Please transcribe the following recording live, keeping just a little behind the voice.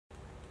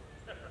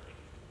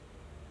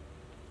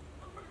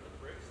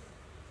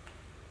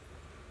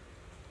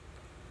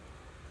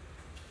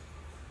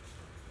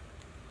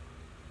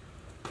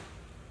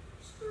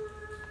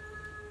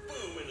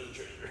boom, into the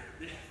trailer.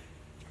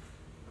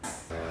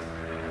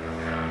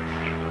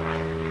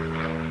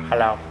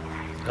 Hello.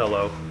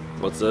 Hello.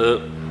 What's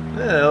up?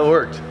 Yeah, it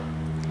worked.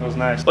 That was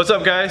nice. What's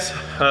up, guys?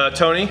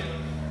 Tony.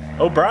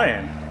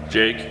 O'Brien.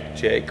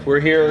 Jake. We're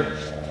here.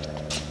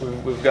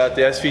 We've got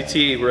the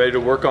SVT. We're ready to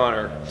work on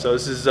her. So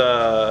this is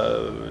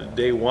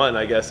day one,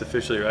 I guess,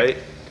 officially, right?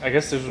 I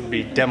guess this would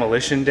be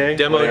demolition day.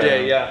 Demo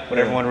day, yeah. What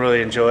everyone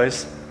really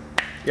enjoys.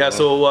 Yeah,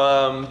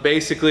 so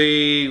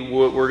basically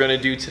what we're gonna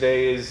do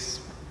today is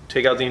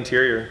take out the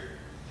interior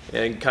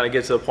and kind of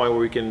get to the point where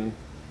we can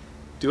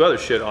do other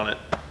shit on it.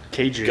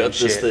 Cage it Gut and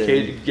this shit.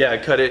 thing. Yeah,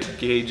 cut it,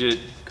 gauge it,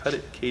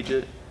 cage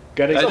it.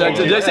 Gut it,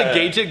 Did I say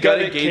gauge it?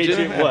 Gut it, gauge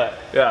it? What?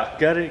 Yeah.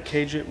 Gut it,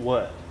 cage it,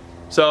 what?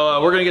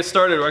 So we're gonna get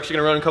started. We're actually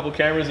gonna run a couple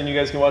cameras and you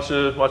guys can watch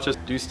us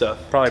do stuff.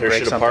 Probably Tear break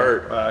shit something.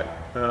 apart.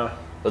 All right.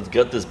 Let's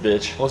gut this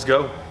bitch. Let's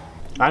go.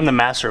 I'm the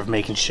master of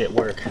making shit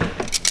work.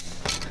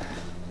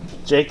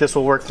 Jake, this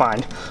will work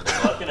fine.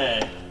 Fucking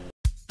A.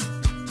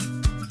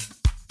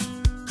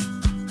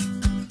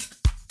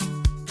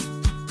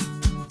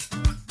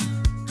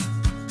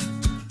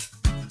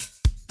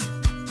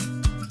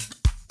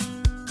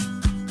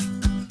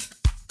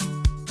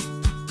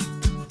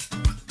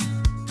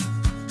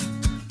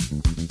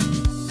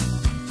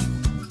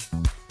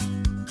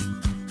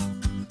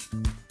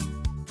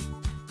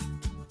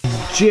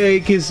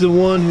 Jake is the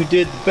one who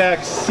did the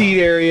back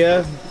seat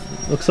area.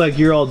 Looks like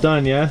you're all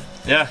done, yeah?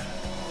 Yeah.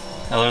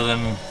 Other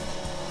than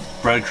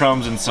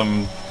breadcrumbs and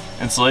some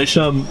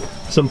insulation.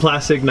 Some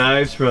plastic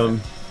knives from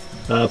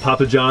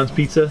Papa John's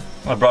Pizza.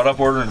 I brought up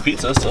ordering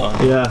pizza, so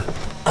Yeah.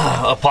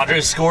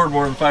 Padres scored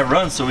more than 5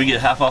 runs, so we get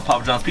half off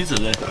Papa John's pizza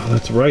today. Oh,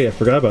 that's right. I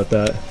forgot about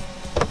that.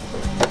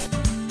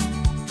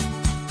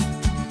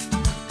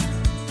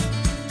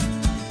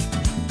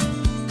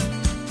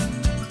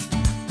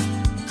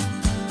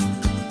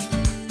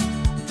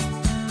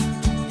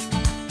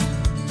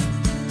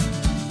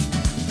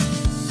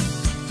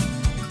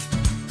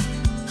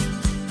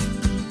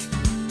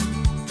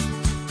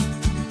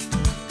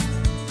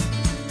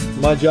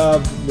 My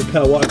job, we kind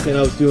of walked in,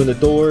 I was doing the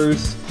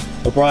doors,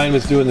 O'Brien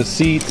was doing the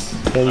seats,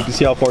 and you can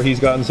see how far he's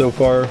gotten so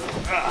far.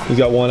 He's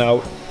got one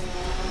out.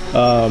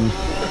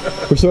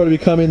 We're sort of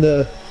becoming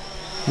the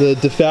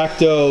de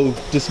facto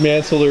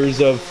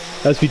dismantlers of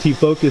SVT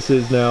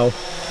Focuses now.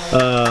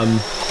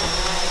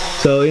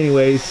 So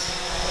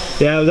anyways,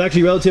 yeah, it was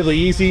actually relatively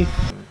easy.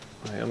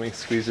 Let me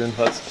squeeze in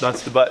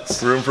nuts to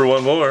butts. Room for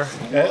one more.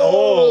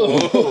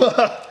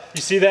 Oh!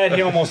 You see that?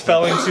 He almost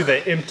fell into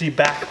the empty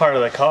back part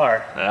of the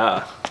car.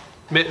 Yeah.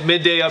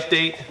 Midday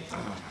update.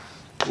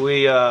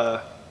 We,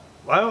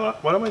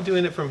 what am I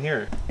doing it from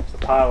here? It's a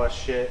pile of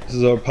shit. This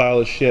is our pile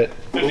of shit.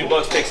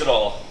 $50 takes it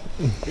all.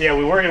 Yeah,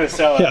 we were gonna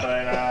sell it,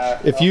 Yeah.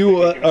 but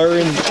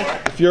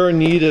If you're in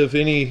need of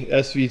any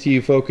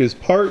SVT Focus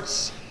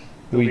parts,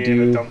 we be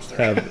do in the dumpster.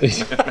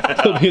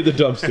 have. They'll be in the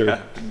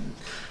dumpster.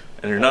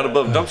 And you're not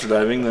above dumpster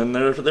diving, then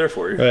they're there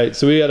for you. Right.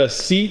 So we got a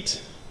seat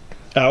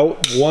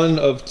out, one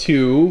of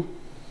 2,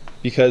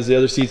 because the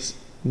other seat's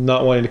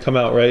not wanting to come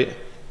out. Right.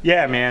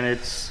 yeah, man,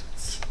 it's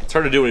It's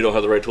hard to do when you don't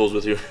have the right tools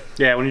with you.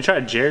 yeah. When you try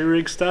to jerry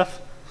rig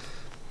stuff,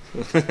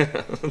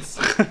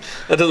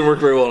 That doesn't work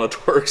very well on a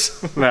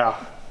Torx. no,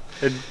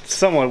 it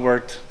somewhat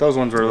worked. Those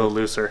ones were a little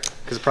looser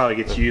because it probably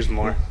gets used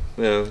more.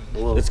 Yeah,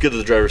 it's good that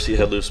the driver's seat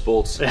had loose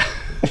bolts. Yeah.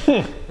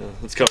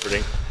 It's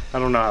comforting. I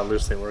don't know how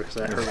loose they were because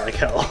that hurt like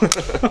hell.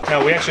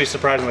 No, we actually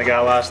surprisingly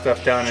got a lot of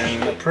stuff done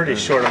in a pretty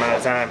short amount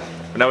of time.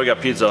 But now we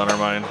got pizza on our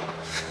mind.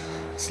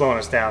 Slowing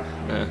us down.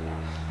 Yeah.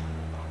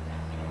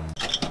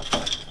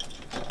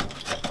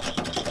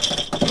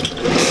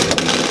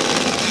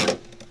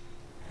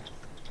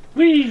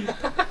 Whee!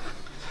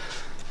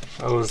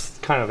 That was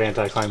kind of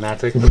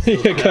anticlimactic.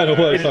 It kind of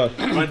was. Huh?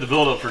 Quite the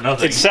build up for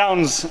nothing. It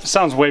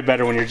sounds way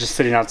better when you're just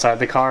sitting outside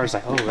the car. It's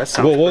like, oh, that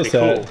sounds What was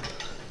pretty that?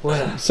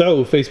 cool.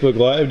 So Facebook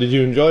Live, did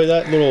you enjoy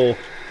that little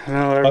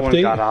No, everyone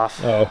update? got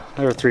off. Oh.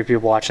 There were 3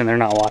 people watching. They're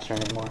not watching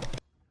anymore.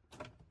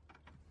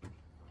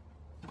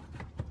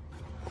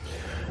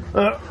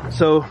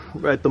 So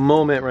at the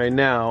moment right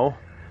now,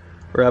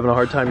 we're having a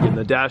hard time getting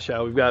the dash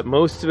out. We've got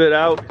most of it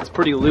out. It's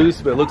pretty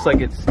loose, but it looks like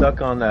it's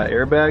stuck on that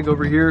airbag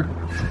over here.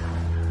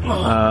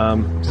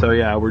 So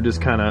yeah, we're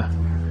just kind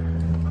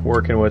of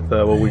working with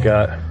what we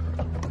got.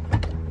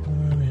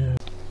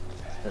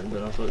 Hasn't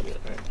been off of it yet,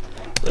 right?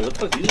 Like, what the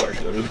fuck these wires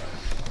go to?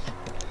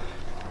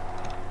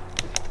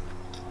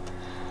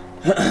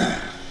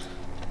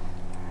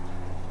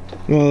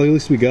 Well, at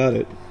least we got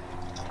it.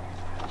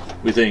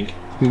 We think.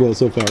 Well,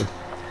 so far.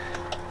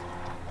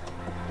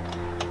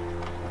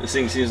 This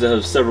thing seems to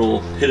have several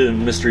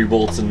hidden mystery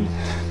bolts and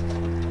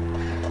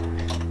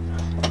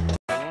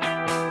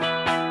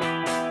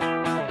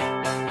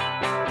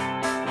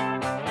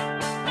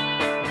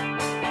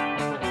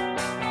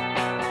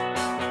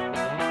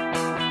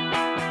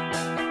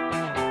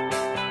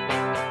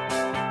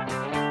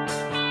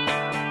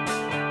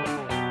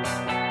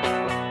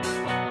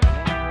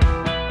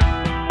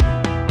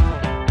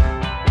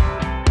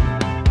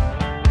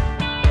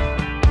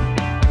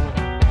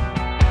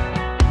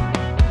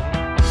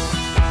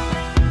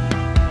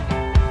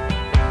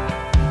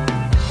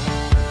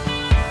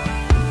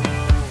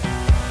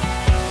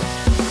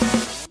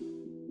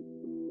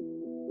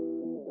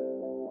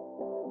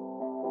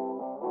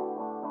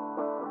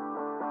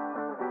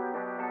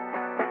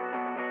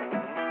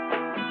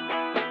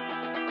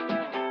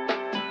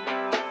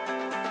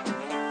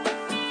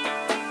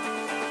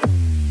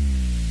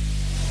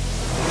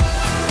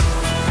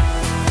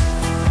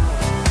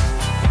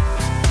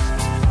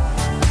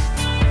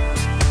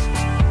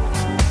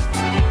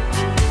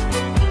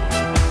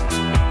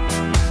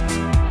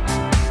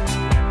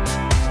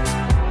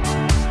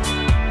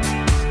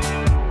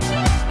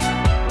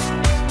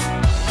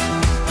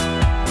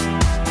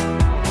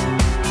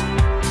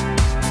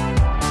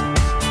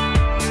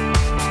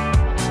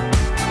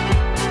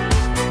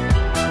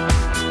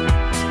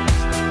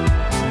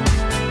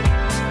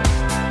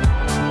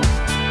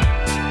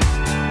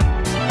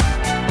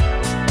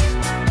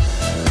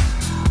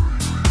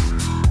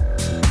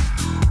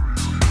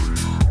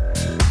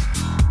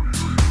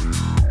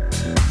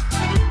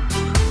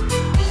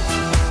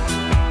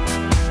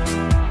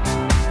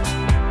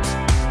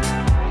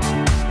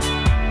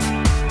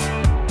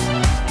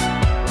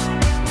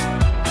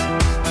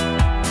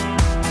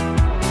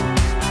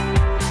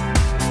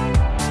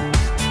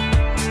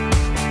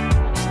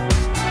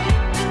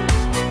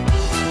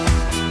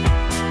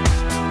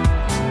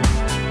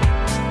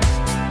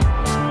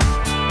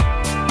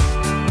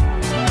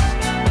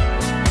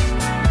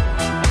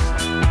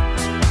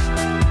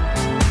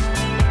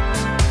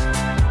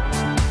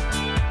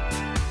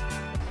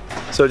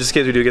So just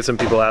in case we do get some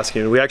people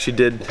asking, we actually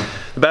did,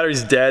 the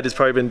battery's dead. It's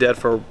probably been dead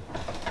for a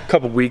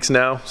couple weeks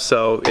now.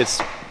 So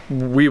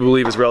we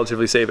believe it's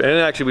relatively safe. And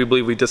actually we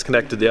believe we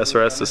disconnected the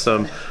SRS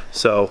system.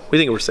 So we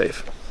think we're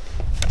safe.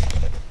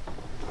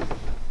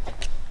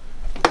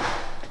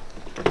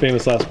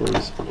 Famous last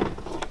words.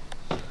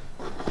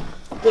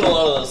 Put a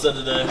lot of those in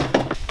today. I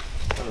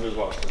don't know who's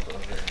watching this, but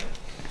I'm hearing it.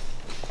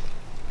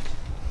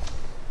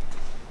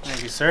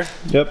 Thank you, sir.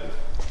 Yep.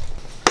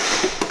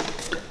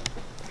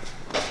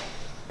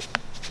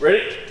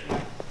 Ready?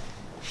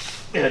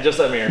 Yeah, just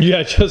that mirror.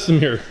 Yeah, just the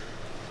mirror.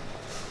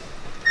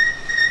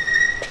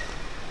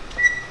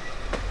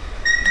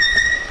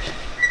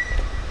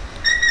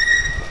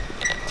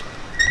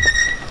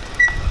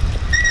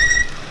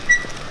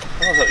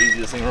 I love how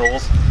easy this thing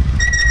rolls.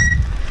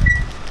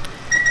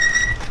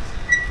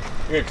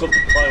 You're gonna clip the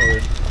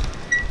plywood.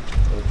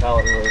 Or the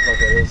pallet, or whatever the fuck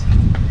that is.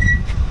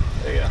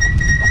 There you go.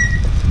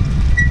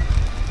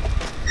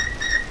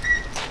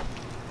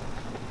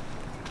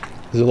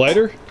 Is it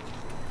lighter?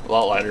 A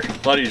lot lighter.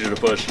 A lot easier to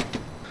push.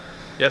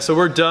 Yeah, so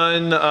we're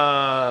done.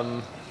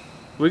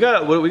 We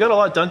got a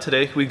lot done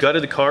today. We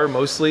gutted the car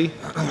mostly.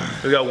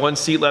 We got one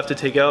seat left to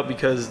take out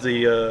because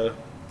the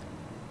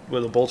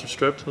bolts are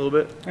stripped a little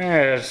bit.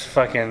 It's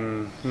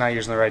fucking not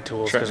using the right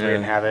tools because we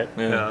didn't have it.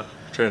 Yeah.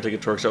 Trying to take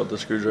a Torx out with the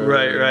screwdriver.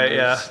 Right,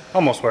 yeah.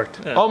 Almost worked.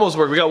 Yeah. Almost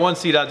worked. We got one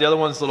seat out. The other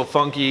one's a little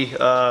funky,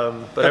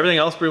 but everything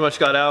else pretty much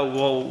got out.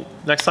 Well,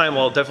 next time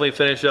we'll definitely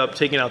finish up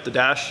taking out the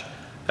dash.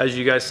 As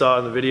you guys saw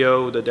in the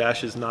video, the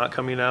dash is not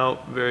coming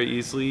out very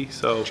easily.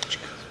 So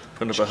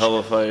putting up a hell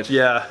of a fight.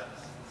 Yeah.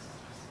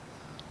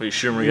 Are you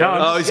sure we No, got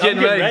it? Oh, he's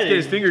getting ready. He's getting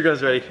his finger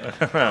guns ready.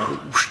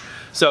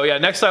 So yeah,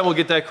 next time we'll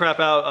get that crap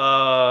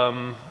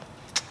out.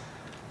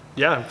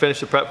 Yeah, and finish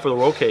the prep for the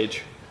roll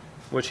cage,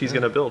 which he's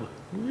gonna build.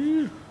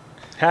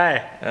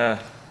 Hi. Yeah.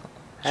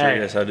 Show you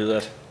guys how to do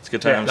that. It's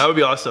good times. That would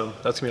be awesome.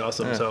 That's gonna be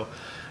awesome. Yeah. So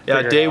yeah,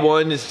 Figure it day out.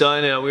 1 is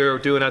done, and we were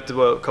doing that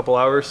to a couple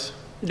hours.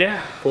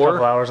 Yeah. 4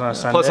 couple hours on a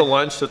Sunday. plus a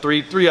lunch, so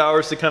three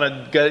hours to kind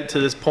of get it to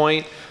this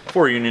point.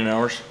 4 union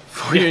hours.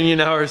 4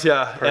 union hours,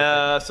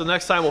 yeah. So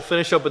next time we'll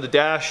finish up with the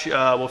dash.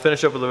 We'll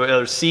finish up with the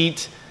other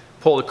seat,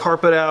 pull the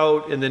carpet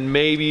out, and then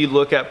maybe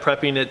look at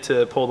prepping it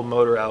to pull the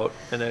motor out,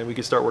 and then we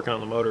can start working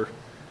on the motor.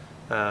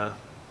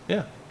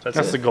 Yeah,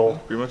 that's the it. goal.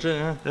 Pretty much it,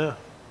 yeah. Yeah.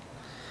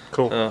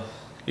 Cool.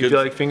 You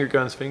feel like finger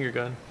guns, finger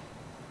gun.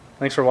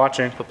 Thanks for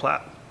watching.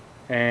 Plat.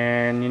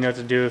 And you know what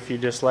to do if you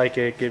dislike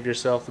it. Give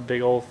yourself a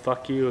big old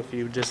fuck you if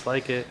you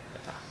dislike it.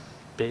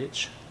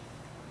 Bitch.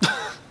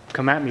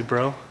 Come at me,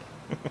 bro.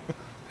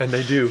 And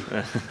they do.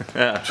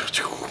 Yeah.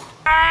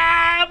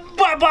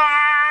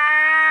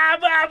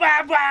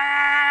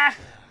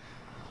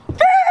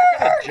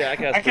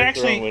 Jackass I can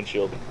actually-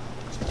 windshield.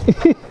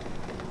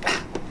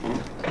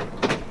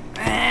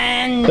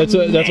 That's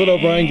what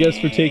O'Brien gets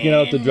for taking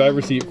out the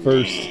driver's seat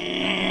first.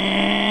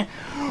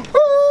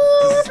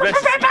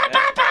 Suspension